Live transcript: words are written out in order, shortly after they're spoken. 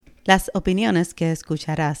Las opiniones que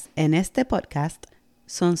escucharás en este podcast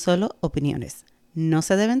son solo opiniones. No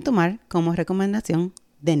se deben tomar como recomendación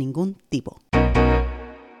de ningún tipo.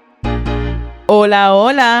 Hola,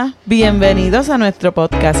 hola. Bienvenidos a nuestro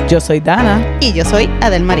podcast. Yo soy Dana. Y yo soy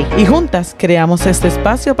Adelmarí. Y juntas creamos este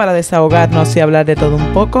espacio para desahogarnos y hablar de todo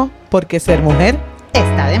un poco, porque ser mujer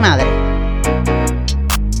está de madre.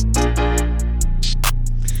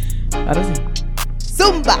 Ahora sí.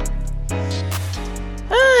 ¡Zumba!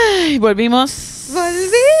 Ay, volvimos.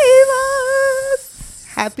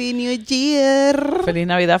 Happy New Year. Feliz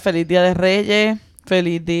Navidad, feliz Día de Reyes,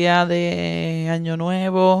 feliz Día de Año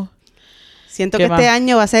Nuevo. Siento que este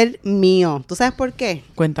año va a ser mío. ¿Tú sabes por qué?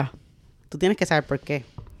 Cuenta. Tú tienes que saber por qué.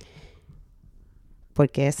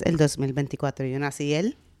 Porque es el 2024. Yo nací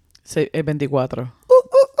el 24.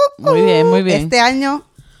 Muy bien, muy bien. Este año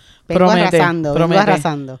vengo arrasando.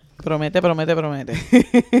 Promete.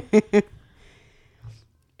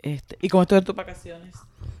 ¿Y cómo estuvieron tus vacaciones?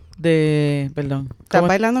 Perdón. ¿Estás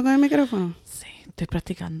bailando con el micrófono? Sí, estoy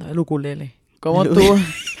practicando el ukulele. ¿Cómo estuvo?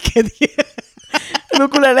 El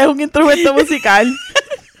ukulele es un instrumento musical.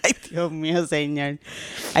 Ay, Dios mío, señor.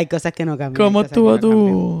 Hay cosas que no cambian. ¿Cómo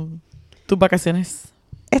estuvo tus vacaciones?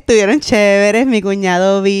 Estuvieron chéveres. Mi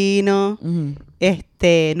cuñado vino. Uh-huh.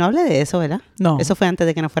 No hablé de eso, ¿verdad? No. Eso fue antes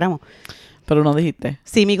de que nos fuéramos. Pero no dijiste.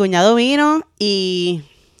 Sí, mi cuñado vino y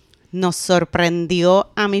nos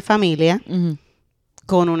sorprendió a mi familia Uh-huh.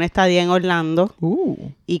 con una estadía en Orlando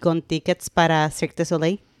y con tickets para Cirque du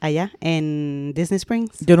Soleil allá en Disney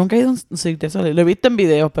Springs. Yo nunca he ido a un Cirque du Soleil. Lo he visto en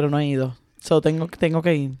videos, pero no he ido. So, tengo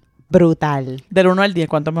que ir. Brutal. Del 1 al 10,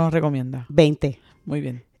 ¿cuánto me lo recomiendas? 20. Muy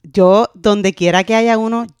bien. Yo, donde quiera que haya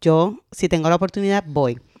uno, si tengo la oportunidad,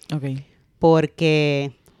 voy. Ok.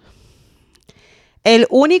 Porque el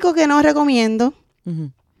único que no recomiendo Uh-huh.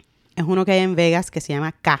 es uno que hay en Vegas que se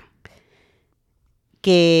llama K.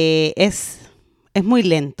 Que es muy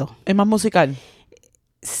lento. ¿Es más musical?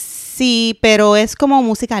 Sí, pero es como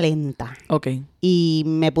música lenta. Ok. Y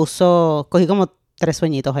cogí como 3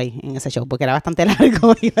 sueñitos ahí en ese show, porque era bastante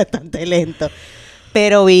largo y bastante lento.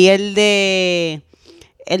 Pero vi el de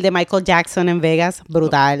Michael Jackson en Vegas,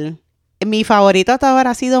 brutal. Mi favorito hasta ahora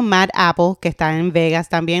ha sido Mad Apple, que está en Vegas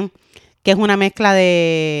también, que es una mezcla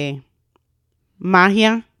de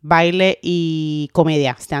magia, baile y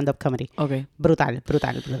comedia, stand-up comedy. Ok. Brutal.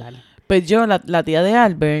 Pues yo, la tía de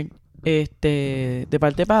Albert, de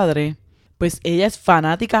parte padre, pues ella es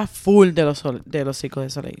fanática full de los Circos de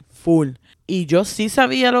Soleil. Full. Y yo sí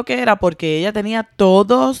sabía lo que era porque ella tenía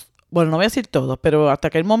todos, bueno, no voy a decir todos, pero hasta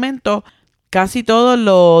aquel momento casi todos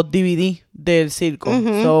los DVD del circo.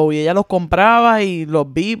 Uh-huh. Y ella los compraba y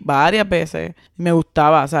los vi varias veces. Me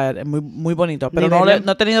gustaba, o sea, es muy, muy bonito. Pero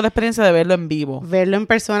no he tenido la experiencia de verlo en vivo. Verlo en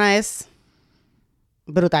persona es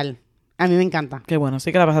brutal. A mí me encanta. Qué bueno,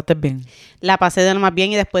 sí que la pasaste bien. La pasé de lo más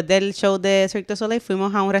bien y después del show de Cirque du Soleil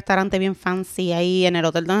fuimos a un restaurante bien fancy ahí en el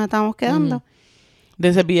hotel donde estábamos quedando. Uh-huh.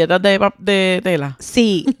 ¿De servilletas de tela?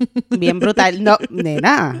 Sí, bien brutal. No, de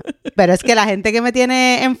nada. Pero es que la gente que me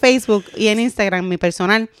tiene en Facebook y en Instagram, mi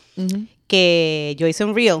personal, Uh-huh. que yo hice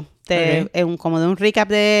un reel, como de un recap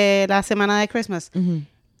de la semana de Christmas. Uh-huh.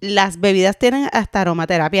 Las bebidas tienen hasta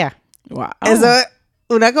aromaterapia. Wow. Eso es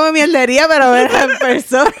una como mierdería, pero verla en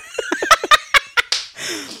persona.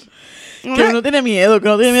 Que uno tiene miedo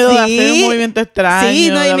de hacer un movimiento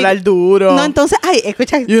extraño, de hablar duro. No, entonces,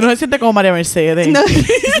 escucha. Y uno se siente como María Mercedes. No,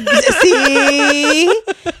 sí,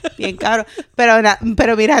 bien cabrón.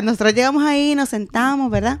 Pero mira, nosotros llegamos ahí, nos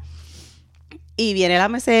sentamos, ¿verdad? Y viene la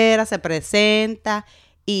mesera, se presenta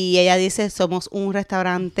y ella dice, somos un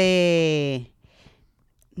restaurante,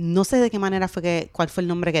 no sé de qué manera cuál fue el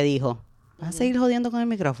nombre que dijo. ¿Vas a seguir jodiendo con el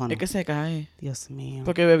micrófono? Es que se cae. Dios mío.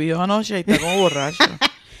 Porque bebió anoche y está como borracho.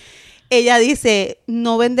 Ella dice,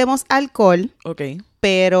 no vendemos alcohol, Ok.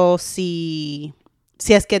 pero si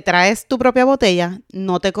es que traes tu propia botella,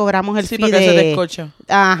 no te cobramos el fee porque se descorcha.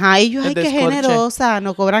 Ajá, y yo, El qué descorche. generosa,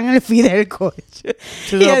 no cobran el fee del coche.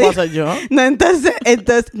 Si eso lo pasa yo. No, entonces,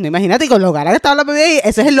 no, imagínate, con lo cara que estaba la bebida ahí,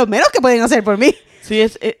 eso es lo menos que pueden hacer por mí. Sí,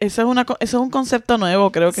 eso es un concepto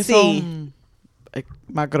nuevo. Creo que Sí. son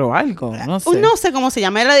macro algo, no sé. No sé cómo se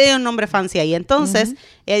llama, él le dio un nombre fancy ahí. Entonces,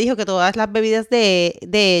 ella dijo que todas las bebidas de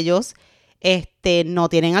ellos no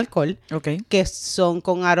tienen alcohol, que son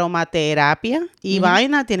con aromaterapia y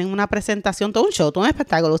vaina, tienen una presentación, todo un show, todo un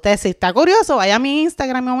espectáculo. Usted, si está curioso, vaya a mi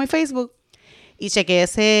Instagram o a mi Facebook y cheque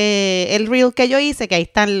el reel que yo hice, que ahí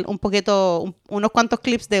están unos cuantos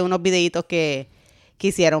clips de unos videitos que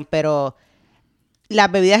hicieron, pero las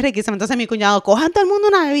bebidas riquísimas. Entonces mi cuñado, cojan todo el mundo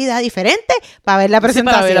una bebida diferente para ver la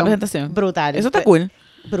presentación. Sí, para ver la presentación. Brutal. Eso está cool.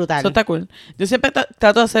 Brutal. Eso está cool. Yo siempre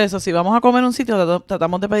trato de hacer eso. Si vamos a comer en un sitio,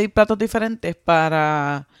 tratamos de pedir platos diferentes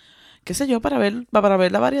para, qué sé yo, para ver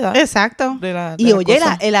la variedad. Exacto. De y oye,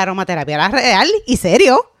 el aromaterapia era real y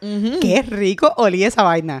serio. Qué rico olía esa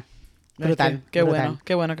vaina. Brutal. Qué brutal.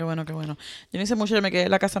 bueno. Yo no hice mucho, yo me quedé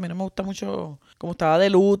en la casa. A mí no me gusta mucho, como estaba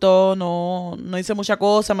de luto, no hice mucha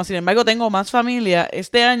cosa. Más sin embargo, tengo más familia.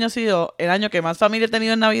 Este año ha sido el año que más familia he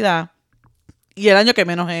tenido en Navidad y el año que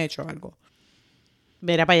menos he hecho algo.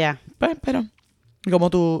 Mira para allá. Pues, pero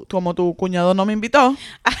como tu cuñado no me invitó.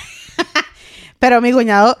 Pero mi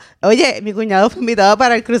cuñado fue invitado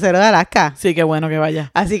para el crucero de Alaska. Sí, qué bueno que vaya.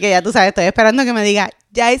 Así que ya tú sabes, estoy esperando que me diga,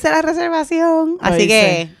 ya hice la reservación. Así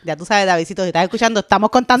que ya tú sabes, Davidcito, si estás escuchando, estamos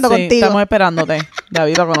contando contigo. Estamos esperándote,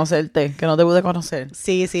 David, a conocerte, que no te pude conocer.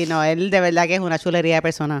 Sí, no, él de verdad que es una chulería de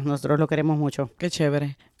persona. Nosotros lo queremos mucho. Qué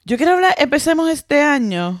chévere. Yo quiero empecemos este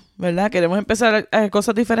año, ¿verdad? Queremos empezar a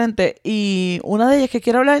cosas diferentes. Y una de ellas que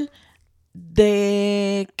quiero hablar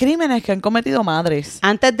de crímenes que han cometido madres.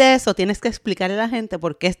 Antes de eso, tienes que explicarle a la gente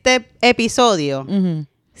por qué este episodio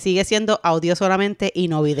sigue siendo audio solamente y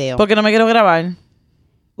no video. Porque no me quiero grabar.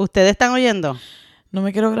 ¿Ustedes están oyendo? No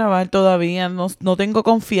me quiero grabar todavía. No tengo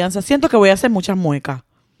confianza. Siento que voy a hacer muchas muecas.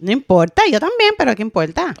 No importa, yo también, pero ¿qué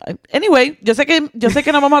importa? Anyway, yo sé que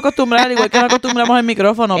nos vamos a acostumbrar, igual que nos acostumbramos al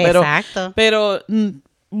micrófono, Exacto. pero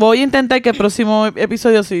voy a intentar que el próximo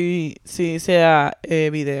episodio sí sea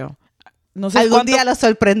video. No sé algún día lo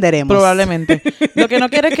sorprenderemos. Probablemente. Lo que no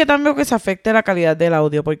quiero es que también se afecte la calidad del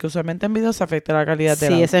audio, porque usualmente en video se afecta la calidad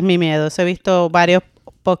del audio. Sí, ese es mi miedo. He visto varios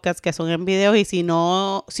podcasts que son en video y si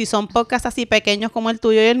son podcasts así pequeños como el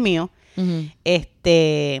tuyo y el mío, es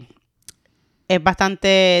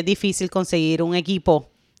bastante difícil conseguir un equipo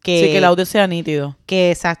que el audio sea nítido.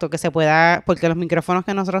 Que se pueda, porque los micrófonos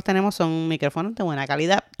que nosotros tenemos son micrófonos de buena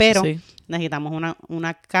calidad, pero necesitamos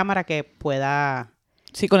una cámara que pueda...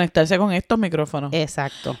 Sí, conectarse con estos micrófonos.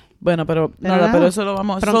 Exacto. Bueno, pero eso lo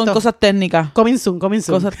vamos... Pronto. Son cosas técnicas. Coming soon.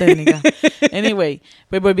 Cosas técnicas. Anyway,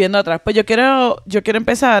 pues volviendo atrás. Pues yo quiero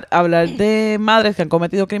empezar a hablar de madres que han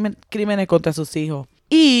cometido crímenes contra sus hijos.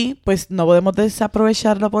 Y pues no podemos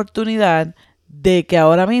desaprovechar la oportunidad de que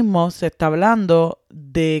ahora mismo se está hablando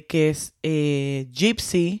de que es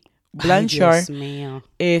Gyspsy Blanchard. Ay, Dios mío.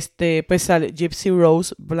 Pues Gyspsy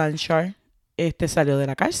Rose Blanchard salió de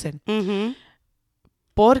la cárcel.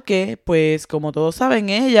 Porque, pues, como todos saben,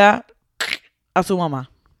 ella a su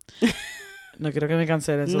mamá. No quiero que me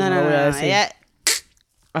cancele eso, no lo voy a decir. Ella...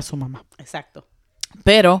 A su mamá. Exacto.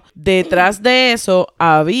 Pero detrás de eso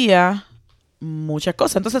había muchas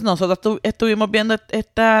cosas. Entonces nosotros estuvimos viendo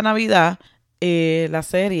esta Navidad la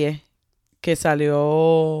serie que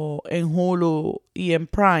salió en Hulu y en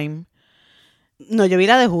Prime. No, yo vi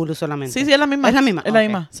la de Hulu solamente. Sí, es la misma. Es la misma. Es la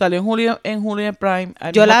misma. Salió en Hulu y en Prime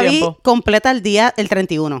al yo mismo la tiempo. Vi completa el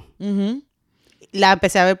 31. La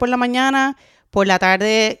empecé a ver por la mañana. Por la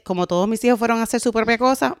tarde, como todos mis hijos fueron a hacer su propia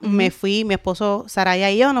cosa, me fui, mi esposo Saraya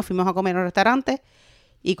y yo nos fuimos a comer en un restaurante.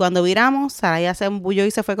 Y cuando viramos, Saraya se embulló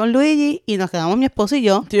y se fue con Luigi y nos quedamos mi esposo y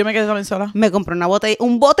yo. Sí, yo me quedé también sola. Me compré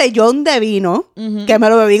un botellón de vino que me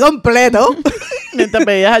lo bebí completo. Mientras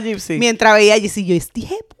veías a Gypsy. Mientras veía a Gypsy, yo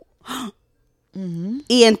dije...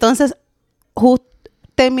 Y entonces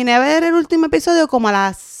terminé de ver el último episodio como a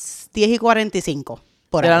las 10:45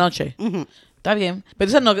 de la noche. Está bien.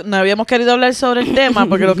 Pero entonces no habíamos querido hablar sobre el tema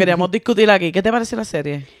porque lo queríamos discutir aquí. ¿Qué te pareció la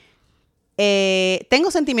serie? Tengo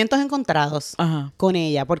sentimientos encontrados con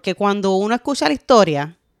ella, porque cuando uno escucha la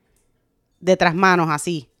historia de tras manos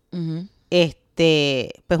así,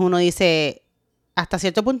 pues uno dice, hasta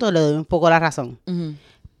cierto punto le doy un poco la razón.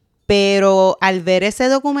 Pero al ver ese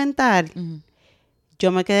documental,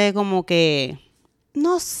 yo me quedé como que,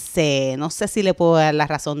 no sé si le puedo dar la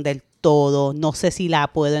razón del todo, no sé si la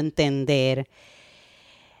puedo entender.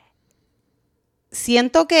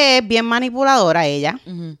 Siento que es bien manipuladora ella.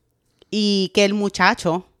 Y que el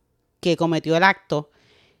muchacho que cometió el acto,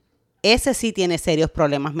 ese sí tiene serios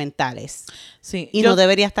problemas mentales. Sí. Y no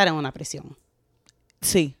debería estar en una prisión.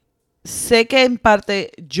 Sí. Sé que en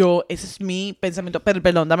parte ese es mi pensamiento. Pero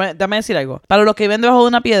perdón, dame decir algo. Para los que viven debajo de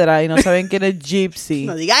una piedra y no saben quién es Gypsy.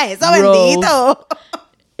 No digas eso, Rose, bendito.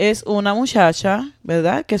 Es una muchacha,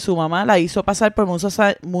 ¿verdad? Que su mamá la hizo pasar por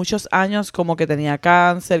muchos años como que tenía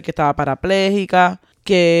cáncer, que estaba parapléjica,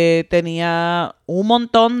 que tenía un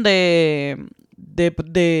montón de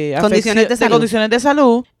condiciones de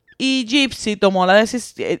salud. Y Gypsy tomó la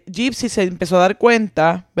decisión. Gypsy se empezó a dar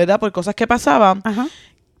cuenta, ¿verdad? Por cosas que pasaban,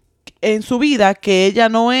 en su vida que ella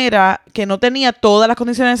que no tenía todas las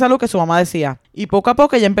condiciones de salud que su mamá decía. Y poco a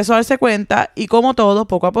poco ella empezó a darse cuenta y como todo,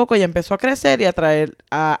 poco a poco ella empezó a crecer y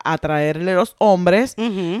a atraerle los hombres.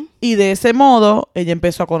 Uh-huh. Y de ese modo ella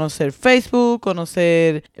empezó a conocer Facebook,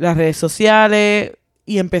 conocer las redes sociales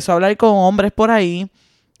y empezó a hablar con hombres por ahí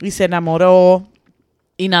y se enamoró.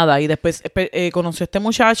 Y nada, y después conoció a este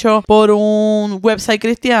muchacho por un website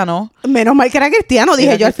cristiano. Menos mal que era cristiano,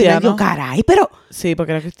 dije yo cristiano. al final. Yo, caray, pero... Sí,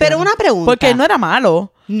 porque era cristiano. Pero una pregunta. Porque él no era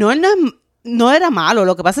malo. No, él no era malo.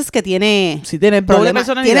 Lo que pasa es que tiene... Sí, tiene problemas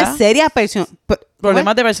de personalidad. Tiene serias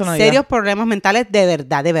problemas de personalidad. Serios problemas mentales de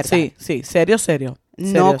verdad, de verdad. Sí, serio.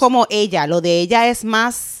 No como ella. Lo de ella es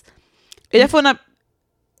más... Ella fue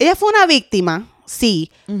una víctima,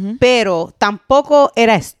 sí, uh-huh. pero tampoco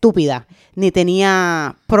era estúpida, ni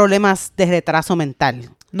tenía problemas de retraso mental.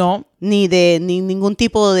 No. Ni ningún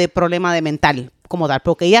tipo de problema de mental como tal,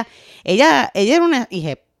 porque ella era una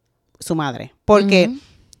hija, su madre. Porque, uh-huh.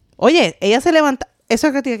 Oye, ella se levanta, eso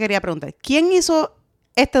es lo que te quería preguntar. ¿Quién hizo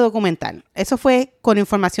este documental? ¿Eso fue con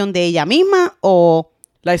información de ella misma o...?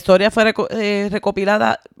 La historia fue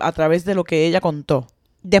recopilada a través de lo que ella contó.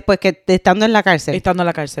 Después que estando en la cárcel. Estando en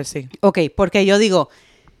la cárcel, sí. Ok, porque yo digo,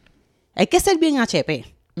 hay que ser bien HP.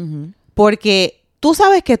 Uh-huh. Porque tú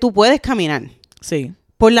sabes que tú puedes caminar. Sí.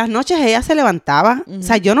 Por las noches ella se levantaba. Uh-huh. O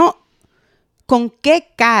sea, yo no... ¿Con qué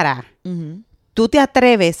cara Uh-huh. tú te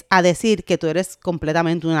atreves a decir que tú eres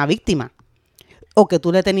completamente una víctima? O que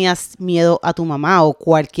tú le tenías miedo a tu mamá o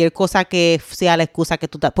cualquier cosa que sea la excusa que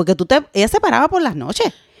tú... Porque ella se paraba por las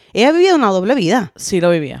noches. Ella vivía una doble vida. Sí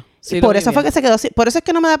lo vivía. Sí, por eso fue que se quedó así. Por eso es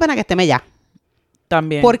que no me da pena que esté ya.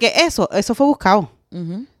 También. Porque eso fue buscado.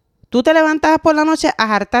 Uh-huh. Tú te levantabas por la noche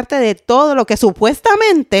a hartarte de todo lo que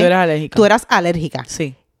supuestamente tú eras alérgica.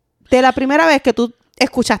 Sí. De la primera vez que tú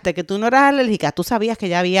escuchaste que tú no eras alérgica, tú sabías que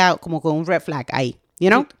ya había como con un red flag ahí. You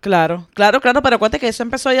know? Claro, pero acuérdate que eso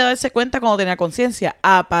empezó ya a darse cuenta cuando tenía conciencia.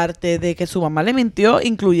 Aparte de que su mamá le mintió,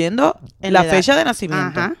 incluyendo la fecha de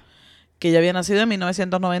nacimiento. Ajá. Que ella había nacido en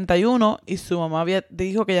 1991 y su mamá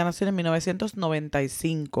dijo que ella nació en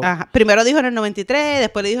 1995. Ajá. Primero dijo en el 93,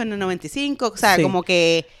 después le dijo en el 95. O sea, sí. Como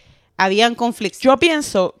que habían conflictos. Yo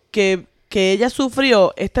pienso que ella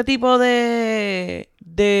sufrió este tipo de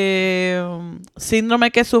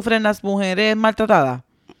síndrome que sufren las mujeres maltratadas.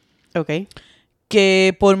 Ok.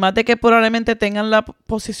 Que por más de que probablemente tengan la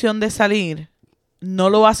posición de salir,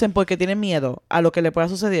 no lo hacen porque tienen miedo a lo que le pueda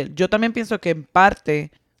suceder. Yo también pienso que en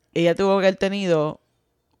parte ella tuvo que haber tenido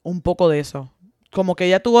un poco de eso. Como que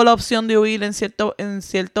ella tuvo la opción de huir en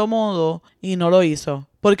cierto modo y no lo hizo.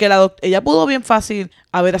 Porque ella pudo bien fácil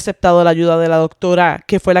haber aceptado la ayuda de la doctora,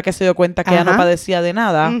 que fue la que se dio cuenta que ella no padecía de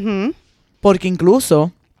nada. Uh-huh. Porque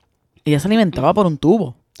incluso ella se alimentaba por un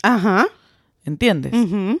tubo. Ajá. ¿Entiendes?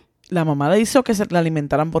 Uh-huh. La mamá le hizo que se la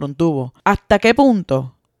alimentaran por un tubo. ¿Hasta qué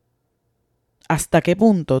punto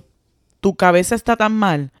tu cabeza está tan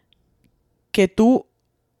mal que tú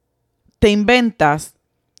te inventas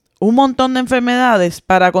un montón de enfermedades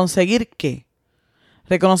para conseguir qué?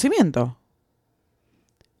 ¿Reconocimiento?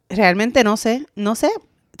 Realmente no sé. O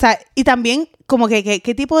sea, y también como que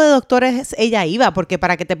qué tipo de doctores ella iba, porque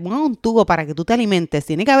para que te pongan un tubo para que tú te alimentes,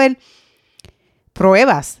 tiene que haber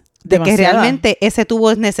pruebas de que realmente ese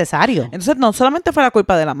tubo es necesario. Entonces, no solamente fue la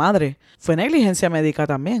culpa de la madre, fue negligencia médica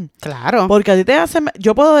también. Claro. Porque a ti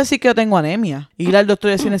yo puedo decir que yo tengo anemia. Ir al doctor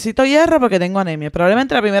y decir, necesito hierro porque tengo anemia.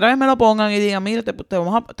 Probablemente la primera vez me lo pongan y digan, mira, te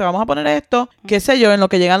vamos a poner esto, qué sé yo, en lo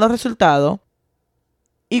que llegan los resultados.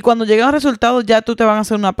 Y cuando llegan los resultados, ya tú te van a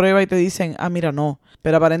hacer una prueba y te dicen, mira, no.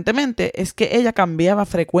 Pero aparentemente es que ella cambiaba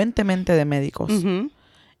frecuentemente de médicos. Uh-huh.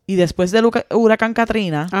 Y después del huracán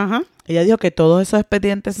Katrina, Ajá. ella dijo que todos esos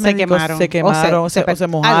expedientes médicos se quemaron, se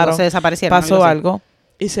mojaron, se desaparecieron. pasó algo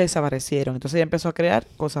y se desaparecieron. Entonces ella empezó a crear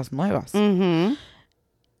cosas nuevas. Uh-huh.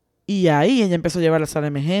 Y ahí ella empezó a llevarlas a la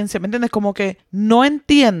emergencia. ¿Me entiendes? Como que no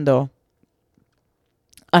entiendo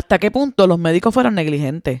hasta qué punto los médicos fueron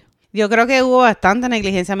negligentes. Yo creo que hubo bastante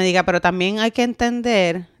negligencia médica, pero también hay que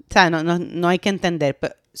entender, o sea, no hay que entender,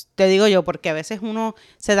 pero te digo yo, porque a veces uno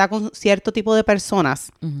se da con cierto tipo de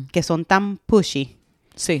personas Uh-huh. que son tan pushy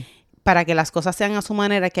Sí. para que las cosas sean a su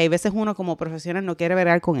manera, que hay veces uno como profesional no quiere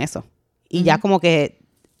bregar con eso. Y Uh-huh. ya como que...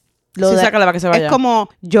 sácala para que se vaya. Es como,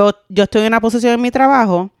 yo estoy en una posición en mi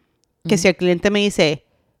trabajo que si el cliente me dice,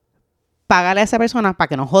 págale a esa persona para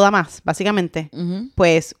que no joda más, básicamente, Uh-huh.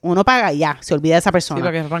 pues uno paga y ya, se olvida de esa persona. Sí,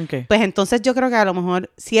 para que arranque. Pues entonces yo creo que a lo mejor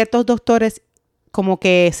ciertos doctores como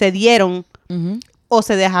que se dieron Uh-huh. o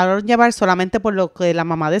se dejaron llevar solamente por lo que la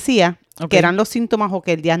mamá decía, Ok. que eran los síntomas o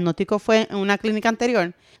que el diagnóstico fue en una clínica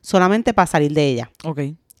anterior, solamente para salir de ella, Ok.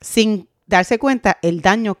 sin darse cuenta el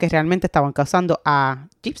daño que realmente estaban causando a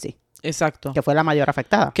Gypsy. Exacto. Que fue la mayor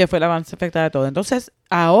afectada. Que fue la más afectada de todo. Entonces,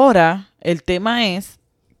 ahora el tema es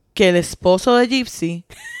que el esposo de Gypsy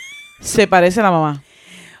se parece a la mamá.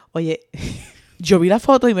 Oye, yo vi la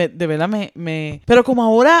foto y de verdad me... Pero como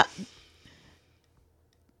ahora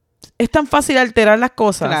es tan fácil alterar las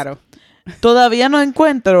cosas. Claro. Todavía no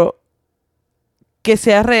encuentro que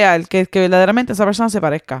sea real, que verdaderamente esa persona se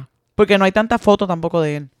parezca. Porque no hay tanta foto tampoco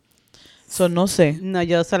de él. So, no sé. No,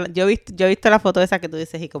 yo he visto la foto esa que tú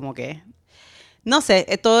dices y como que... No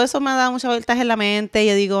sé, todo eso me ha dado muchas vueltas en la mente y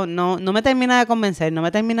yo digo, no me termina de convencer,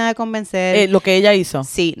 Lo que ella hizo.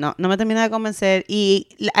 Sí, no me termina de convencer. Y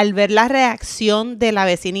al ver la reacción de la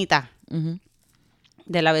vecinita,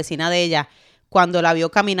 de la vecina de ella, cuando la vio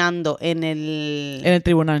caminando en el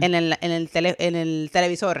tribunal, en el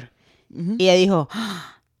televisor, y ella dijo,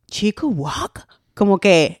 chico, walk, como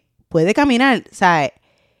que puede caminar, ¿sabes?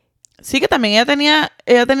 Sí, que también ella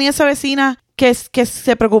tenía esa vecina que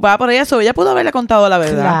se preocupaba por ella. Ella pudo haberle contado la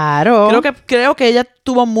verdad. Claro. Creo que ella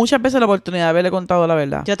tuvo muchas veces la oportunidad de haberle contado la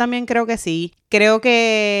verdad. Yo también creo que sí. Creo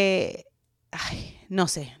que... Ay, no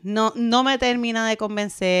sé. No me termina de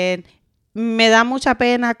convencer. Me da mucha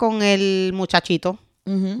pena con el muchachito.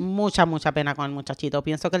 Mucha pena con el muchachito.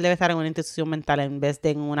 Pienso que él debe estar en una institución mental en vez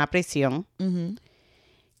de en una prisión.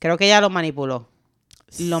 Creo que ella lo manipuló.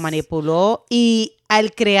 Y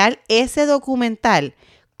al crear ese documental,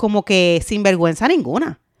 como que sin vergüenza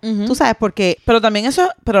ninguna. Tú sabes, porque... Pero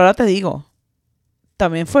ahora te digo,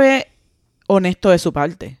 también fue honesto de su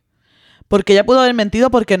parte. Porque ella pudo haber mentido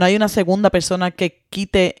porque no hay una segunda persona que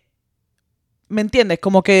quite... ¿Me entiendes?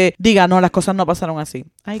 Como que diga, no, las cosas no pasaron así.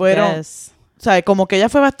 ¿Sabes? Como que ella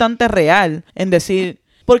fue bastante real en decir...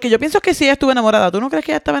 Porque yo pienso que sí ella estuvo enamorada. ¿Tú no crees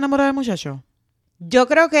que ella estaba enamorada del muchacho? Yo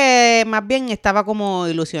creo que más bien estaba como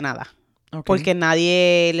ilusionada. Okay. Porque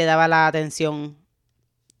nadie le daba la atención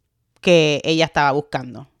que ella estaba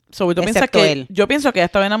buscando. Yo pienso que ella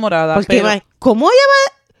estaba enamorada. Porque ¿cómo ella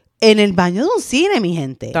va en el baño de un cine, mi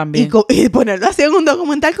gente? También. Y ponerlo así en un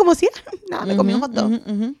documental como si... Nada, me comí un hot dog.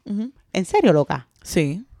 ¿En serio, loca?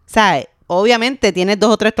 Sí. ¿Sabes? Obviamente tienes 2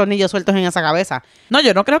 o 3 tornillos sueltos en esa cabeza. No,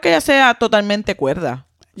 yo no creo que ella sea totalmente cuerda.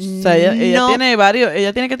 O sea, ella tiene varios...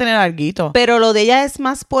 Ella tiene que tener alguito. Pero lo de ella es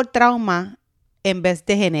más por trauma en vez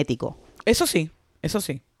de genético. Eso sí.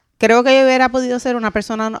 Creo que ella hubiera podido ser una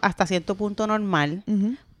persona hasta cierto punto normal,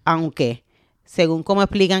 aunque, según como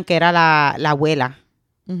explican que era la abuela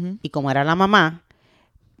y como era la mamá,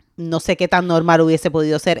 no sé qué tan normal hubiese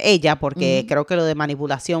podido ser ella, porque creo que lo de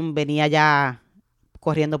manipulación venía ya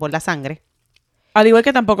corriendo por la sangre. Al igual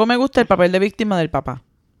que tampoco me gusta el papel de víctima del papá.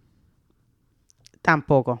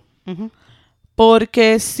 Tampoco.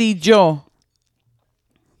 Porque si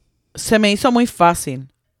se me hizo muy fácil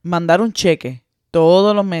mandar un cheque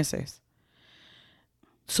todos los meses.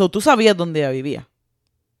 Tú sabías dónde ella vivía.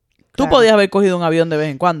 Claro. Tú podías haber cogido un avión de vez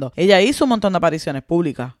en cuando. Ella hizo un montón de apariciones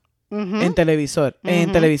públicas en televisión,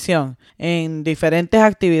 en diferentes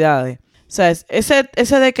actividades. O sea,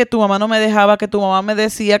 ese de que tu mamá no me dejaba, que tu mamá me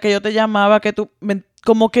decía, que yo te llamaba,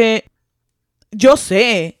 como que yo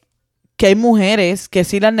sé que hay mujeres que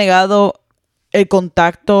sí le han negado el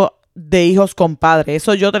contacto de hijos con padres.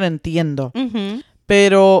 Eso yo te lo entiendo.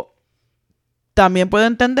 Pero también puedo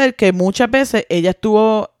entender que muchas veces ella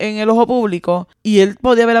estuvo en el ojo público y él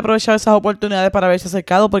podía haber aprovechado esas oportunidades para haberse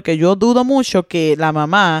acercado, porque yo dudo mucho que la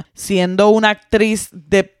mamá, siendo una actriz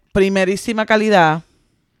de primerísima calidad,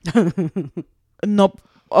 no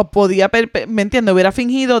podía, ¿me entiendes? Hubiera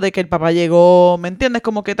fingido de que el papá llegó, ¿me entiendes?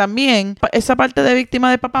 Como que también esa parte de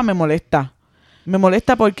víctima del papá me molesta. Me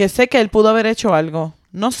molesta porque sé que él pudo haber hecho algo.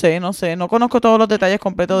 No sé. No conozco todos los detalles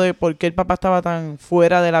completos de por qué el papá estaba tan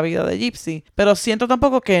fuera de la vida de Gypsy. Pero siento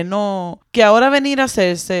tampoco que ahora venir a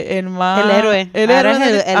hacerse el más... El héroe. El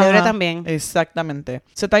héroe también. Exactamente.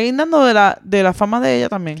 Se está guindando de la fama de ella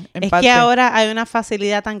también, en parte. Que ahora hay una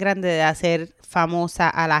facilidad tan grande de hacer famosa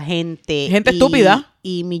a la gente. Gente estúpida.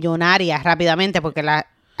 Y millonaria rápidamente, porque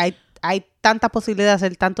hay tantas posibilidades de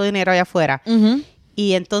hacer tanto dinero allá afuera.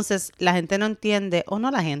 Y entonces la gente no entiende, o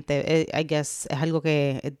no la gente, I guess, es algo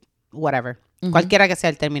que, whatever, cualquiera que sea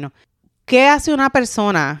el término. ¿Qué hace una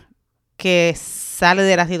persona que sale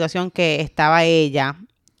de la situación que estaba ella,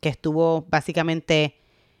 que estuvo básicamente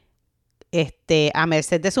a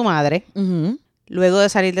merced de su madre, luego de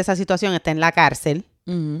salir de esa situación está en la cárcel,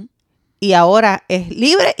 y ahora es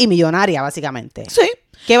libre y millonaria, básicamente? Sí.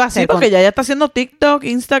 ¿Qué va a hacer? Sí, porque ya está haciendo TikTok,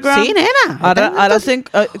 Instagram. Sí, nena. Ahora hacen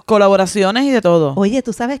colaboraciones y de todo. Oye,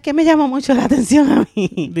 ¿tú sabes qué me llamó mucho la atención a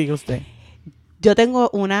mí? Diga usted. Yo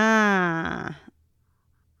tengo una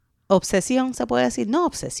obsesión, se puede decir, no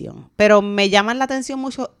obsesión, pero me llaman la atención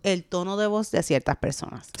mucho el tono de voz de ciertas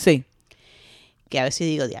personas. Sí. Que a veces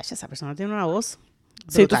digo, diache, esa persona tiene una voz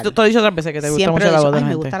Sí, tú has dicho otras veces que te gusta mucho la voz de la gente.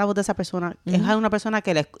 Me gusta la voz de esa persona. Es una persona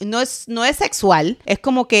que no es sexual. Es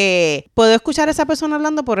como que puedo escuchar a esa persona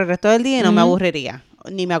hablando por el resto del día y no me aburriría.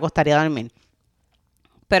 Ni me acostaría a dormir.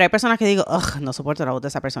 Pero hay personas que digo, no soporto la voz de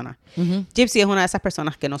esa persona. Gypsy es una de esas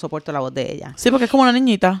personas que no soporto la voz de ella. Sí, porque es como una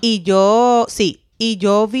niñita. Y yo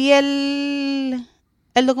vi el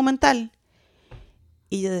documental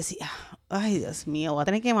y yo decía, ay, Dios mío, voy a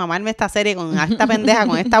tener que mamarme esta serie con esta pendeja,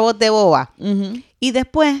 con esta voz de boba. Y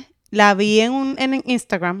después la vi en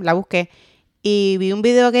Instagram, la busqué, y vi un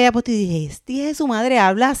video que ella puso y dije, es su madre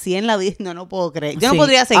habla así en la vida. No puedo creer. Yo no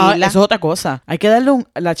podría seguirla. Eso es otra cosa. Hay que darle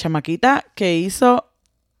la chamaquita que hizo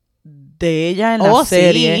de ella en la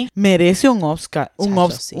serie. Sí. Merece un Oscar. Un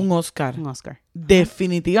Oscar.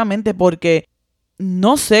 Definitivamente, porque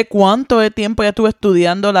no sé cuánto de tiempo ya estuve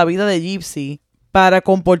estudiando la vida de Gypsy para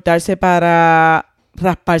comportarse, para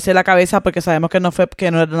rasparse la cabeza, porque sabemos que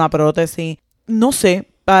no era una prótesis. No sé,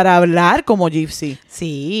 para hablar como Gypsy.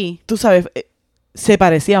 Sí. Tú sabes, se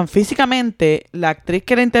parecían físicamente. La actriz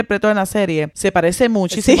que la interpretó en la serie se parece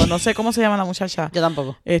muchísimo. Sí. No sé cómo se llama la muchacha. Yo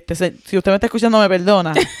tampoco. Si usted me está escuchando, me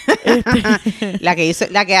perdona. La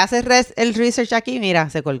que hace el research aquí, mira,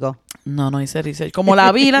 se colgó. No hice research. Como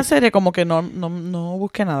la vi la serie, como que no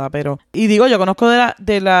busqué nada, pero... Y digo, yo conozco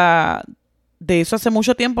de eso hace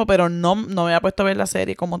mucho tiempo, pero no me había puesto a ver la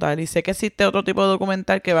serie como tal. Y sé que existe otro tipo de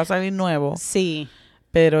documental que va a salir nuevo. Sí.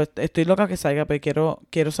 Pero estoy loca que salga, pero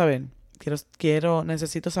quiero saber.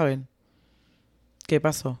 Necesito saber qué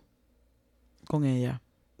pasó con ella.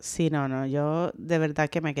 Sí, no, yo de verdad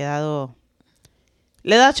que me he quedado...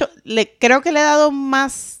 creo que le he dado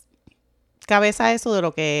más cabeza a eso de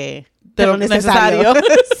lo necesario.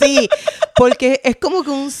 Sí, porque es como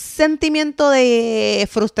que un sentimiento de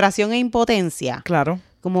frustración e impotencia. Claro.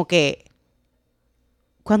 Como que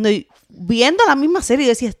cuando viendo la misma serie,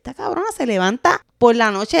 yo decía, esta cabrona se levanta por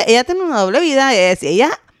la noche, ella tiene una doble vida,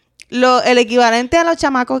 ella... el equivalente a los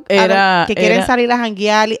chamacos que quieren salir a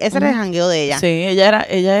janguear, ese era el jangueo de ella. Sí, ella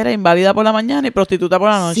era inválida por la mañana y prostituta por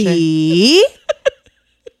la noche. Sí.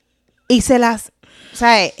 Y o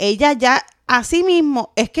sea, ella ya, así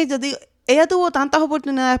mismo, es que yo digo, ella tuvo tantas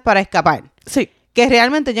oportunidades para escapar. Sí. Que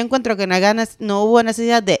realmente yo encuentro que no hubo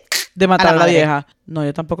necesidad de matar a la vieja. No,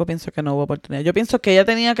 yo tampoco pienso que no hubo oportunidad. Yo pienso que ella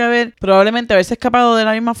tenía que probablemente haberse escapado de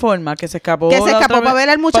la misma forma que se escapó. Que se escapó para ver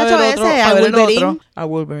al muchacho a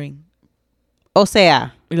Wolverine. O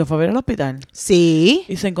sea. Y lo fue a ver al hospital. Sí.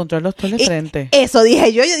 Y se encontró al doctor de frente. Eso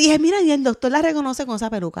dije yo. Yo dije, mira, y el doctor la reconoce con esa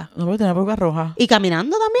peluca. No, porque tenía peluca roja. ¿Y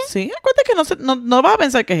caminando también? Sí, acuérdate que no vas a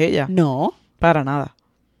pensar que es ella. No. Para nada.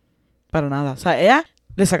 O sea, ella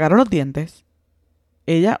le sacaron los dientes.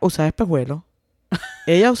 Ella usaba espejuelos.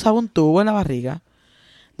 Ella usaba un tubo en la barriga.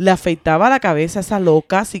 Le afeitaba la cabeza a esa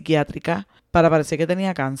loca psiquiátrica para parecer que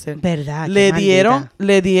tenía cáncer. ¿Verdad? Le dieron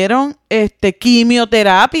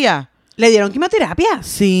quimioterapia. ¿Le dieron quimioterapia?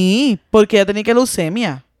 Sí, porque ella tenía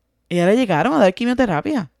leucemia. Ella le llegaron a dar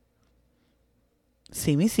quimioterapia.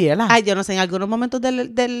 Sí, mi ciela. Ay, yo no sé, en algunos momentos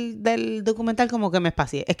del documental como que me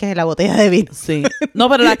espacié. Es que es la botella de vino. Sí. No,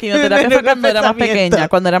 pero la quimioterapia fue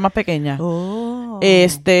cuando era más pequeña. Oh.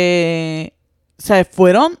 O sea,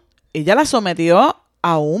 ella la sometió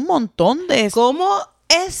a un montón de... ¿Cómo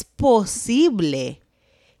es posible?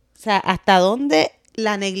 O sea, ¿hasta dónde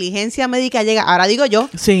la negligencia médica llega? Ahora digo yo.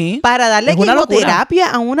 Sí. Para darle quimioterapia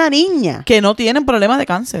a una niña. Que no tienen problemas de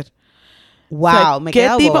cáncer. Wow, o sea, me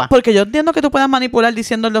queda boba. Porque yo entiendo que tú puedas manipular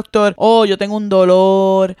diciendo al doctor, yo tengo un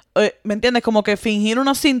dolor. ¿Me entiendes? Como que fingir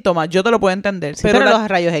unos síntomas, yo te lo puedo entender. Sí, pero los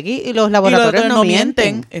rayos X y los laboratorios no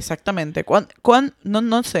mienten. Exactamente.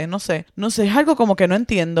 No sé. Es algo como que no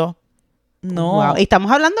entiendo. No. Wow. Y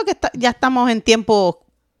estamos hablando que ya estamos en tiempo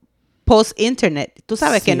post-internet. Tú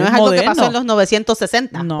sabes que no es moderno. Algo que pasó en los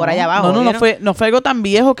 960, por allá abajo. No fue algo tan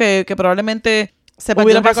viejo que probablemente... se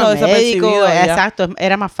hubiera pasado desapercibido. Exacto,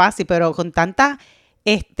 era más fácil, pero con tanta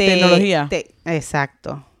tecnología.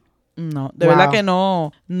 Exacto. No, de verdad que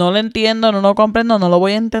no lo entiendo, no lo comprendo, no lo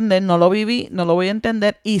voy a entender, no lo viví, no lo voy a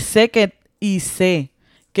entender y sé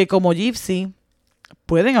que como Gypsy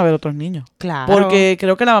pueden haber otros niños. Claro. Porque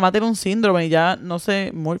creo que la mamá tiene un síndrome y ya no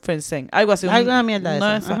sé, Morfensen, algo así. Alguna mierda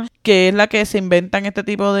de esa. Que es la que se inventan este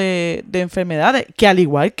tipo de enfermedades, que al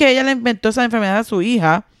igual que ella le inventó esa enfermedad a su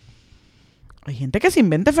hija, hay gente que se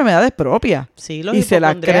inventa enfermedades propias. Sí, los y se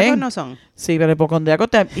las creen. No son. Sí, pero el hipocondriaco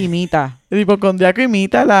te imita. El hipocondriaco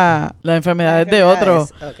imita las enfermedades de otro.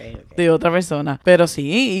 Okay. De otra persona. Pero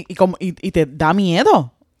sí, y te da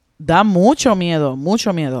miedo. Da mucho miedo.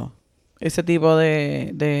 ese tipo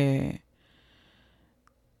de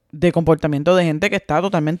comportamiento de gente que está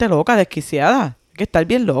totalmente loca, desquiciada. Hay que estar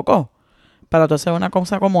bien loco para tú hacer una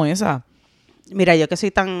cosa como esa. Mira, yo que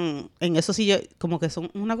soy tan... En eso sí yo... Como que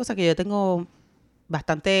son una cosa que yo tengo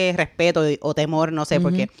bastante respeto o temor, no sé,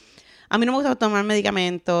 porque a mí no me gusta tomar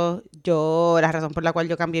medicamentos. La razón por la cual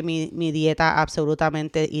yo cambié mi dieta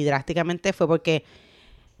absolutamente y drásticamente fue porque,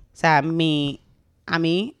 o sea, a mí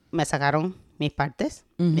me sacaron mis partes,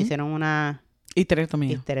 me hicieron una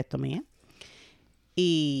histerectomía.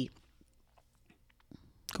 Y...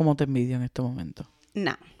 ¿Cómo te envidio en este momento?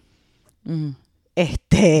 No.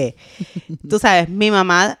 Tú sabes, mi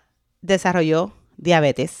mamá desarrolló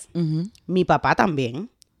diabetes. Mi papá también.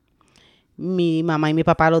 Mi mamá y mi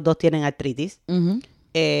papá, los dos tienen artritis.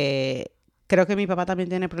 Creo que mi papá también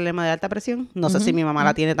tiene problema de alta presión. No sé si mi mamá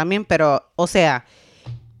la tiene también, pero, o sea,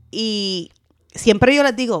 y siempre yo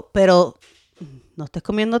les digo, pero no estés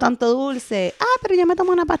comiendo tanto dulce. Pero yo me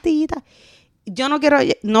tomo una pastillita. Yo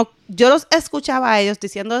yo los escuchaba a ellos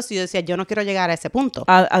diciendo eso y yo decía, yo no quiero llegar a ese punto.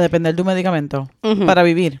 A depender de un medicamento para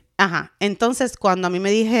vivir. Ajá. Entonces, cuando a mí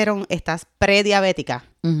me dijeron, estás prediabética,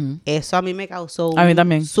 eso a mí me causó a mí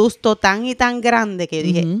también. Susto tan y tan grande que yo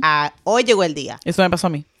dije, hoy llegó el día. Eso me pasó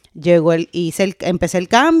a mí. Empecé el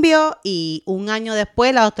cambio y un año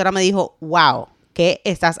después la doctora me dijo, wow, ¿qué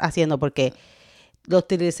estás haciendo? Porque los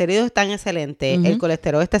triglicéridos están excelentes, el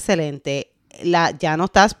colesterol está excelente, ya no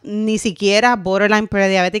estás ni siquiera borderline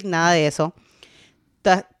prediabetic, nada de eso.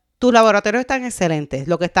 Tus laboratorios están excelentes.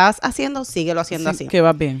 Lo que estabas haciendo, síguelo haciendo así. Que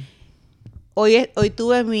vas bien. Hoy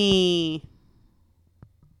tuve mi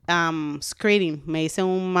screening. Me hice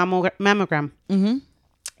un mammogram.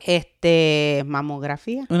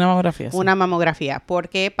 Mamografía. Una mamografía, sí. Una mamografía.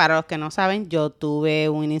 Porque, para los que no saben, yo tuve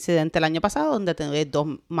un incidente el año pasado donde tuve 2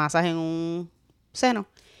 masas en un seno.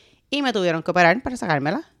 Y me tuvieron que operar para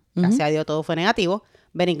sacármela. Gracias a Dios todo fue negativo,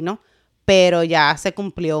 benigno, pero ya se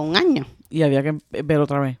cumplió 1 año. Y había que ver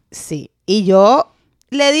otra vez. Sí, y yo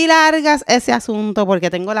le di largas ese asunto porque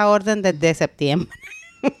tengo la orden desde septiembre.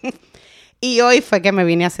 Y hoy fue que me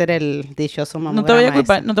vine a hacer el dichoso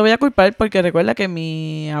mamograma. No te voy a culpar porque recuerda que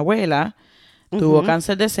mi abuela tuvo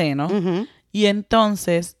cáncer de seno y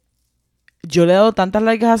entonces yo le he dado tantas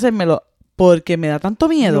largas a hacérmelo porque me da tanto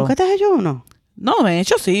miedo. ¿Nunca te has hecho uno? No, me he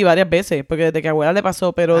hecho sí, varias veces, porque desde que abuela le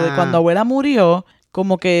pasó, pero de cuando abuela murió,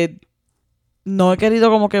 como que no he querido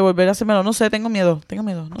como que volver a hacérmelo. No sé, tengo miedo,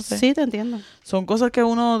 no sé. Sí, te entiendo. Son cosas que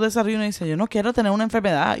uno desarrolla y dice, yo no quiero tener una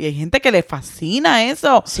enfermedad. Y hay gente que le fascina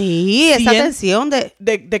eso. Sí, esa tensión de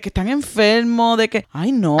que están enfermos, de que,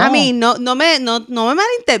 ay, no. A mí, no me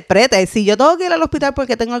malinterpretes. Si yo tengo que ir al hospital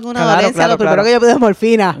porque tengo alguna dolencia, lo primero que yo pido es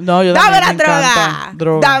morfina. No, yo ¡dame también, la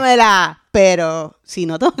droga! ¡Dámela! Pero si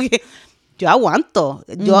no tengo que... Yo aguanto.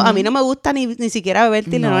 A mí no me gusta ni siquiera beber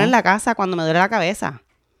Tylenol en la casa cuando me duele la cabeza.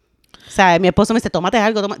 O sea, mi esposo me dice, tómate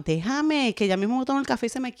algo. Déjame, que ya mismo me tomo el café y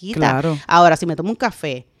se me quita. Claro. Ahora, si me tomo un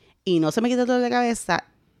café y no se me quita el dolor de cabeza,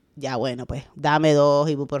 ya bueno, pues dame 2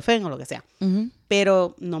 ibuprofeno o lo que sea.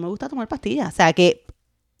 Pero no me gusta tomar pastillas. O sea, que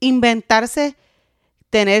inventarse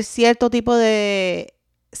tener cierto tipo de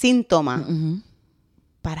síntomas,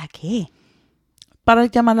 ¿para qué? Para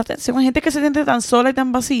llamar la atención. Hay gente que se siente tan sola y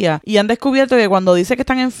tan vacía y han descubierto que cuando dice que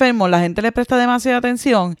están enfermos la gente les presta demasiada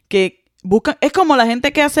atención, que buscan, es como la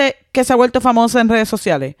gente que se ha vuelto famosa en redes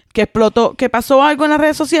sociales, que explotó, que pasó algo en las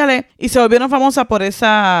redes sociales y se volvieron famosas por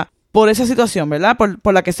esa situación, ¿verdad?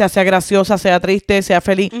 Por la que sea graciosa, sea triste, sea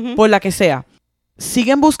feliz, por la que sea.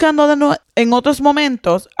 Siguen buscando en otros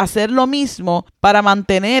momentos hacer lo mismo para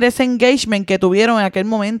mantener ese engagement que tuvieron en aquel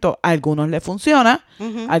momento. A algunos les funciona,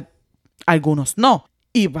 algunos no.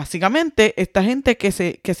 Y básicamente esta gente que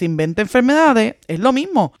se inventa enfermedades es lo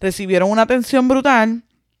mismo. Recibieron una atención brutal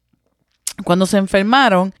cuando se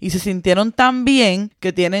enfermaron y se sintieron tan bien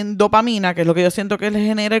que tienen dopamina, que es lo que yo siento que les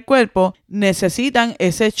genera el cuerpo. Necesitan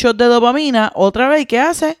ese shot de dopamina otra vez. ¿Y qué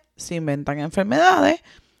hace? Se inventan enfermedades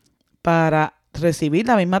para recibir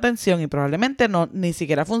la misma atención y probablemente ni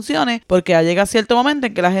siquiera funcione porque ya llega cierto momento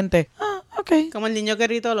en que la gente... Okay. Como el niño que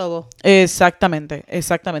gritó lobo. Exactamente.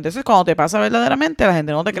 Eso es cuando te pasa verdaderamente, la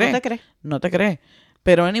gente no te cree. No te cree.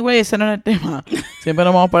 Pero anyway, ese no es el tema. Siempre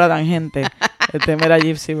nos vamos por la tangente. El tema era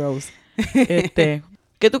Gyspsy Rose.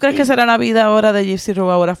 ¿Qué tú crees que será la vida ahora de Gyspsy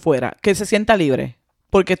Rose ahora afuera? Que se sienta libre.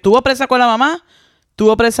 Porque estuvo presa con la mamá,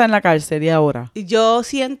 estuvo presa en la cárcel y ahora. Yo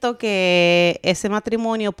siento que ese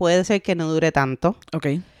matrimonio puede ser que no dure tanto. Ok.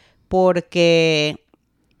 Porque...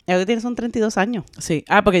 Lo que tiene son 32 años. Sí.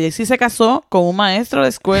 Porque Gyspsy se casó con un maestro de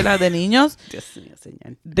escuela de niños. Dios mío,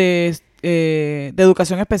 señor. De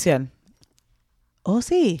educación especial. Oh,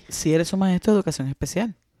 sí. Sí, eres un maestro de educación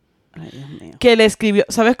especial. Ay, Dios mío. Que le escribió...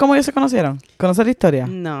 ¿Sabes cómo ellos se conocieron? ¿Conoces la historia?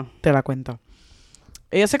 No. Te la cuento.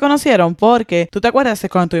 Ellos se conocieron porque... ¿Tú te acuerdas que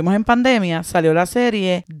cuando estuvimos en pandemia salió la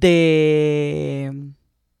serie de...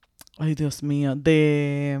 Ay, Dios mío.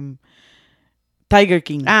 De... Tiger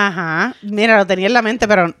King. Ajá. Mira, lo tenía en la mente,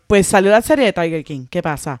 pero... Pues salió la serie de Tiger King. ¿Qué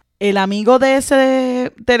pasa? El amigo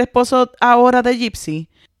de del esposo ahora de Gypsy,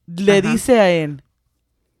 le dice a él,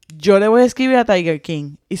 yo le voy a escribir a Tiger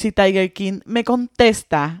King. Y si Tiger King me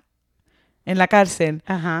contesta en la cárcel,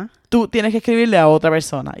 tú tienes que escribirle a otra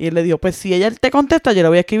persona. Y él le dijo, pues si ella te contesta, yo le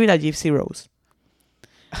voy a escribir a Gypsy Rose.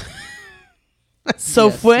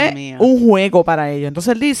 Fue un juego para ellos.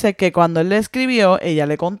 Entonces él dice que cuando él le escribió, ella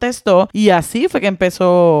le contestó. Y así fue que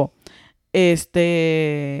empezó,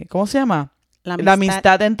 ¿cómo se llama? La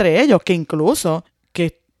amistad entre ellos. Que incluso,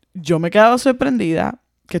 que yo me he quedado sorprendida,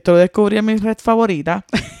 que esto lo descubrí en mi red favorita,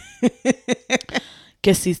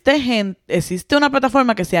 que existe una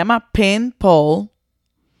plataforma que se llama Pen Pal.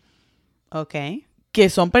 Ok. Que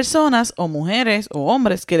son personas o mujeres o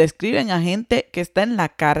hombres que le escriben a gente que está en la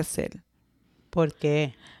cárcel. ¿Por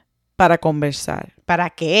qué? Para conversar. ¿Para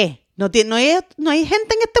qué? No hay gente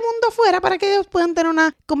en este mundo afuera para que ellos puedan tener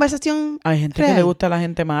una conversación. Hay gente real. Que le gusta a la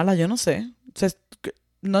gente mala, yo no sé. O sea,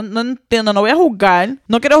 no entiendo, no voy a juzgar.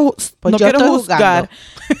 No quiero juzgar.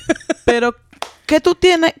 Pero, ¿qué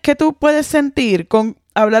tú puedes sentir con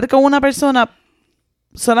hablar con una persona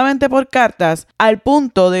solamente por cartas al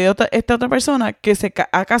punto de esta otra persona que se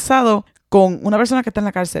ha casado con una persona que está en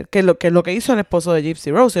la cárcel? Que es lo que hizo el esposo de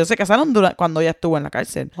Gypsy Rose. Ellos se casaron cuando ella estuvo en la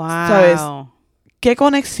cárcel. Wow. ¿Sabes? ¿Qué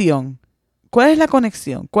conexión? ¿Cuál es la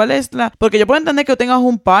conexión? Porque yo puedo entender que tú tengas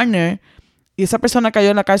un partner y esa persona cayó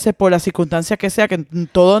en la cárcel por las circunstancias que sea, que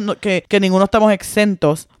ninguno estamos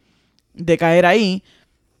exentos de caer ahí,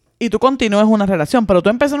 y tú continúes una relación, pero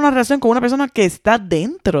tú empiezas una relación con una persona que está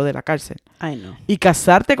dentro de la cárcel. Ay, no. Y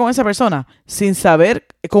casarte con esa persona sin saber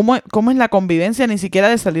cómo es la convivencia, ni siquiera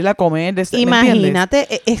de salir a comer.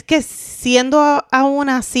 Imagínate, es que siendo aún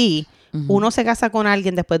así, uno se casa con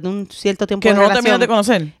alguien después de un cierto tiempo de relación. Que no terminas de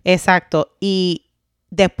conocer. Exacto. Y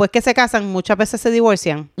después que se casan, muchas veces se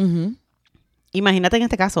divorcian. Imagínate en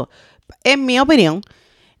este caso. En mi opinión,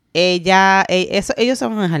 ellos se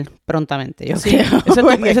van a dejar prontamente, yo creo.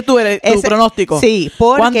 Ese es tu pronóstico. Sí,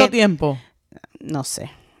 porque... ¿Cuánto tiempo? No sé.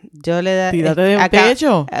 Yo le da... Tírate de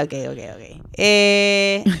pecho. Ok.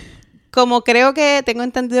 Como creo que tengo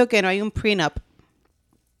entendido que no hay un prenup,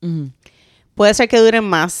 puede ser que duren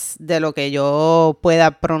más de lo que yo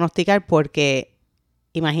pueda pronosticar, porque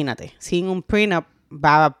imagínate, sin un prenup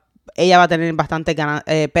ella va a tener bastantes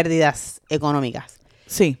pérdidas económicas.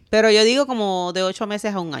 Sí. Pero yo digo como de 8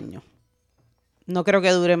 meses a 1 año. No creo que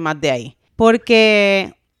duren más de ahí.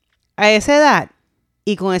 Porque a esa edad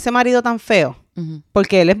y con ese marido tan feo,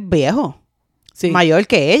 porque él es viejo, mayor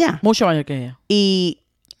que ella. Mucho mayor que ella. Y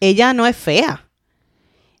ella no es fea.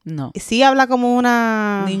 No. Sí habla como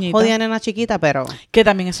una niñita. Jodida nena chiquita, pero... Que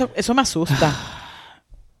también eso me asusta.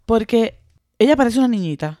 Porque ella parece una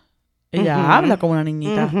niñita. Ella habla como una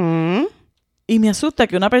niñita. Y me asusta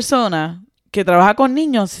que una persona que trabaja con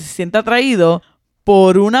niños se sienta atraído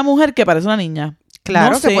por una mujer que parece una niña.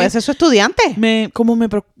 Claro, que puede ser su estudiante. Me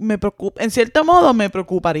preocupa. En cierto modo me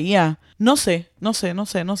preocuparía. No sé. No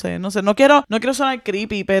quiero sonar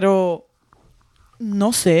creepy, pero...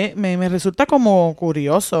 No sé, me resulta como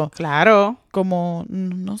curioso. Claro. Como,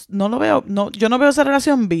 no lo veo, yo no veo esa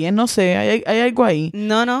relación bien, no sé, hay algo ahí.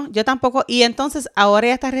 No, yo tampoco. Y entonces, ahora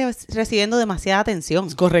ella está recibiendo demasiada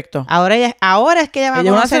atención. Correcto. Ahora es que ella va a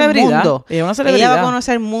conocer el mundo. Ella es una celebridad. Ella va a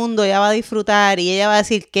conocer el mundo, ella va a disfrutar y ella va a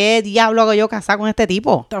decir, ¿qué diablo hago yo casada con este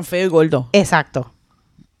tipo? Tan feo y gordo. Exacto.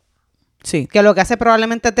 Sí. Que lo que hace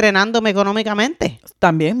probablemente trenándome económicamente.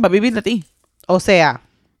 También va a vivir de ti. O sea...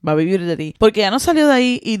 Va a vivir de ti. Porque ella no salió de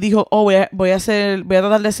ahí y dijo, voy a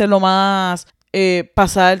tratar de ser lo más,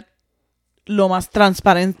 pasar lo más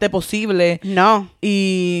transparente posible. No.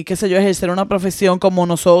 Y, qué sé yo, ejercer una profesión como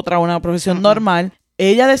nosotras, una profesión normal.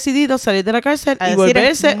 Ella ha decidido salir de la cárcel y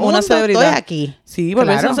volverse una celebridad. Estoy aquí. Sí,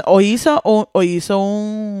 volverse. Claro. O hizo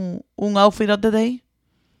un outfit of the day.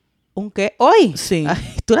 ¿Un qué? ¿Hoy? Sí.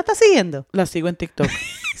 ¿Tú la estás siguiendo? La sigo en TikTok.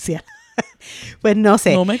 Sí. Pues no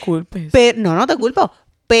sé. No me culpes. No te culpo.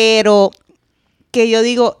 Pero que yo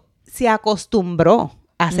digo, se acostumbró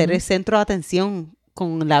a ser el centro de atención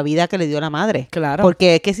con la vida que le dio la madre. Claro.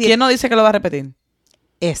 Porque es que si... ¿Quién no dice que lo va a repetir?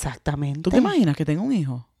 Exactamente. ¿Tú te imaginas que tenga un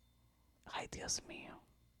hijo? Ay, Dios mío.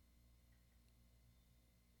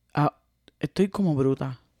 Estoy como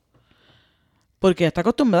bruta. Porque está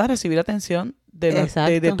acostumbrada a recibir atención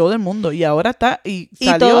de todo el mundo. Y ahora está, y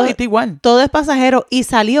salió y está igual. Todo es pasajero y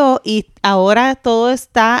salió y ahora todo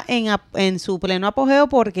está en su pleno apogeo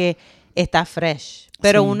porque está fresh.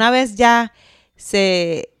 Pero una vez ya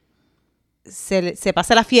se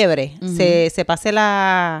pase la fiebre, se pase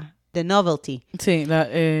the novelty. Sí,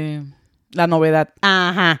 la novedad.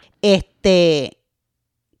 Ajá. ¿Qué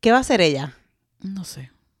va a hacer ella? No sé.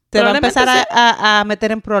 ¿Te va a empezar a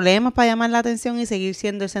meter en problemas para llamar la atención y seguir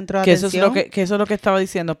siendo el centro de atención? Eso es lo que estaba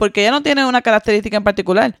diciendo. Porque ella no tiene una característica en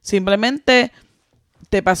particular. Simplemente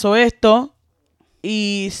te pasó esto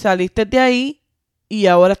y saliste de ahí y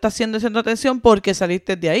ahora estás siendo el centro de atención porque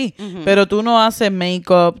saliste de ahí. Uh-huh. Pero tú no haces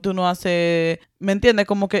make-up, tú no haces... ¿Me entiendes?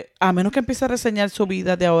 Como que a menos que empieces a reseñar su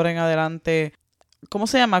vida de ahora en adelante... ¿Cómo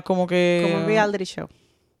se llama? Como un reality show.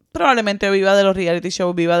 Probablemente viva de los reality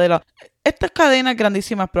shows, viva de los... Estas cadenas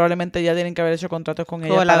grandísimas probablemente ya tienen que haber hecho contratos con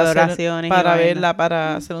ella para verla,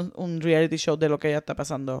 para hacer un reality show de lo que ella está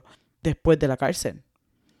pasando después de la cárcel.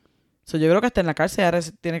 Yo creo que hasta en la cárcel ya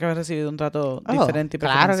tiene que haber recibido un trato diferente y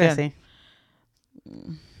preferencial. Claro que sí.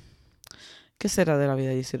 ¿Qué será de la vida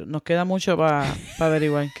de Gypsy Rose? Nos queda mucho para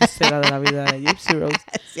averiguar qué será de la vida de Gypsy Rose.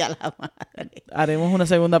 Sí, a la madre. Haremos una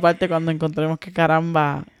segunda parte cuando encontremos qué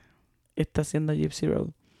caramba está haciendo Gypsy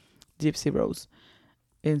Rose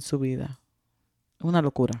en su vida. Una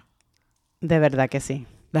locura. De verdad que sí.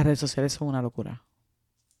 Las redes sociales son una locura.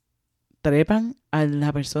 Trepan a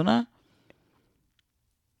la persona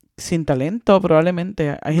sin talento,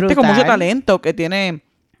 probablemente. Hay gente con mucho talento que tiene...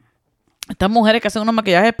 Estas mujeres que hacen unos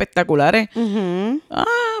maquillajes espectaculares. Uh-huh.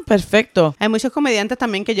 Perfecto. Hay muchos comediantes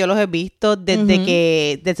también que yo los he visto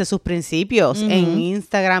desde sus principios. En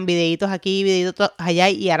Instagram, videitos aquí, videitos allá.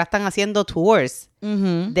 Y ahora están haciendo tours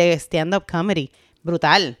de stand-up comedy.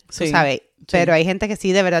 Brutal, tú sabes. Sí. Pero hay gente que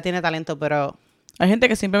sí de verdad tiene talento, pero... Hay gente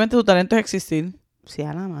que simplemente su talento es existir. Sí,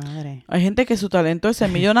 a la madre. Hay gente que su talento es ser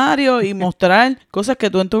millonario y mostrar cosas que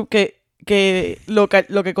que lo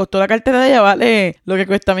que costó la cartera de ella vale lo que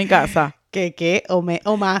cuesta mi casa.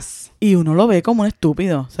 O más. Y uno lo ve como un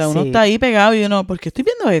estúpido. O sea, uno está ahí pegado y uno, ¿por qué estoy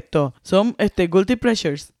viendo esto? Son guilty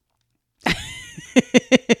pleasures.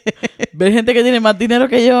 Ver gente que tiene más dinero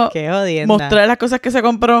que yo. Qué jodienda. Mostrar las cosas que se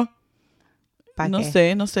compró. ¿Para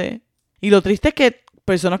qué? No sé. Y lo triste es que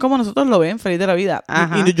personas como nosotros lo ven feliz de la vida.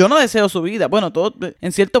 Y yo no deseo su vida. Bueno, todo,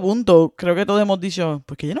 en cierto punto, creo que todos hemos dicho,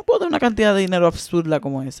 porque yo no puedo tener una cantidad de dinero absurda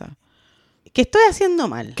como esa. ¿Qué estoy haciendo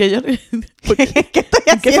mal? ¿Qué estoy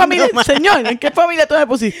haciendo mal? Señor, ¿en qué familia tú me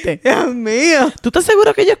pusiste? Dios mío. ¿Tú estás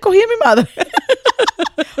seguro que yo escogí a mi madre?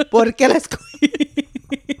 ¿Por qué la escogí?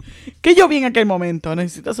 Que yo vi en aquel momento.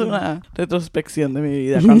 Necesito hacer una retrospección de mi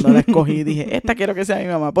vida cuando la escogí y dije, esta quiero que sea mi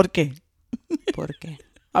mamá. ¿Por qué? ¿Por qué?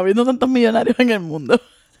 Habiendo tantos millonarios en el mundo.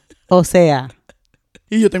 O sea.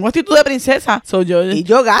 Y yo tengo actitud de princesa. Y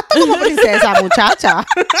yo gasto como princesa, muchacha.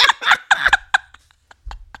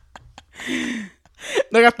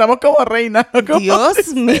 Nos gastamos como reina. No como Dios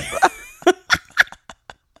mío.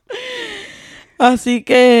 Así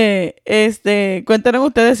que, cuéntenos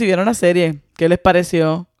ustedes si vieron la serie. ¿Qué les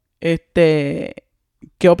pareció?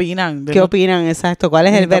 ¿Qué opinan? ¿Qué opinan? Exacto. ¿Cuál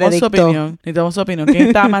es el veredicto? Necesitamos su opinión. ¿Quién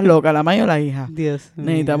estaba más loca, la madre o la hija? Dios mío.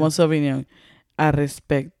 Necesitamos su opinión al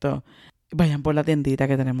respecto. Vayan por la tiendita,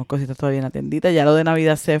 que tenemos cositas todavía en la tiendita. Ya lo de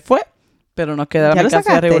Navidad se fue, pero nos queda la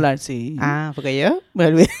mercancía regular. Sí. Porque yo me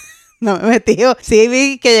olvidé. No me metí. Sí,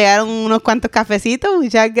 vi que llegaron unos cuantos cafecitos.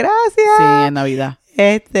 Muchas gracias. Sí, en Navidad.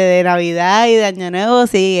 De Navidad y de Año Nuevo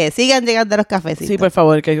sigan llegando los cafecitos. Sí, por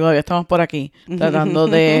favor, que todavía estamos por aquí tratando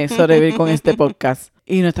de sobrevivir con este podcast.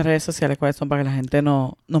 Y nuestras redes sociales, ¿cuáles son para que la gente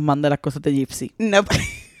nos mande las cosas de Gypsy? No.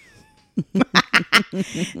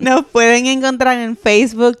 Nos pueden encontrar en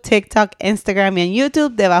Facebook, TikTok, Instagram y en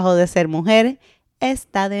YouTube debajo de Ser Mujer,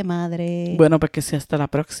 Esta de Madre. Bueno, pues que sea hasta la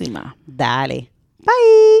próxima. Dale.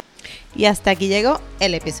 Bye. Y hasta aquí llegó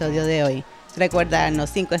el episodio de hoy. Recuerda darnos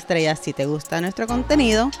 5 estrellas si te gusta nuestro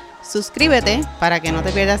contenido. Suscríbete para que no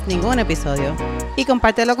te pierdas ningún episodio. Y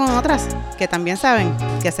compártelo con otras que también saben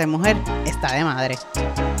que ser mujer está de madre.